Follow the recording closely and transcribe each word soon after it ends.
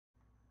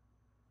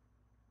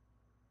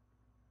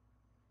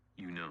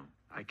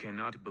I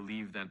cannot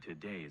believe that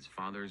today is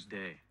Father's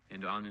Day,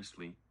 and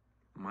honestly,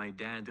 my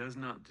dad does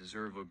not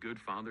deserve a good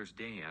Father's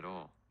Day at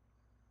all.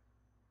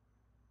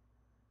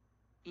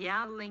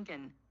 Yeah,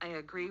 Lincoln, I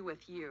agree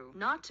with you.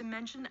 Not to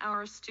mention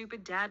our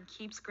stupid dad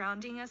keeps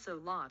grounding us a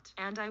lot,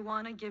 and I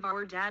wanna give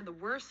our dad the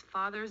worst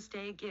Father's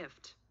Day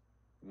gift.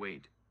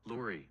 Wait,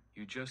 Lori,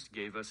 you just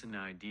gave us an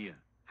idea.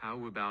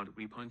 How about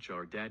we punch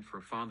our dad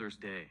for Father's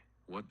Day?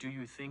 What do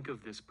you think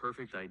of this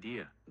perfect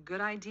idea? Good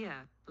idea,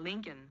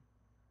 Lincoln.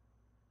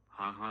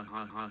 Ha ha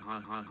ha ha ha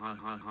ha ha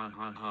ha ha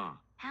ha ha.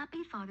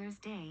 Happy Father's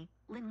Day,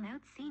 Lynn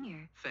Note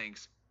Sr.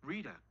 Thanks,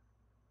 Rita.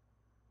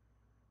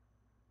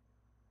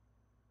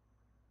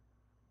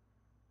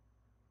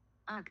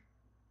 Ugh.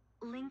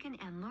 Lincoln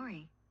and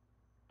Lori.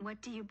 What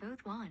do you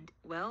both want?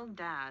 Well,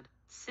 Dad,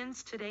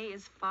 since today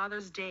is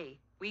Father's Day,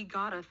 we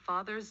got a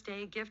Father's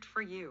Day gift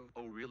for you.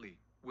 Oh really?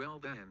 Well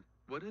then,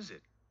 what is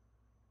it?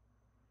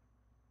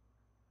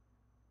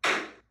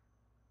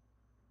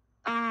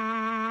 Oh.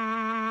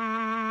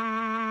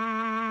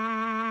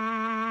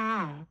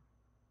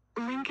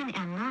 Lincoln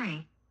and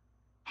Lori.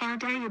 How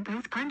dare you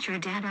both punch your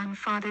dad on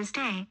Father's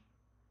Day?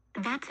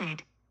 That's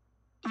it.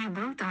 You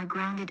both are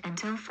grounded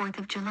until 4th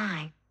of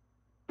July.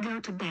 Go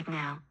to bed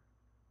now.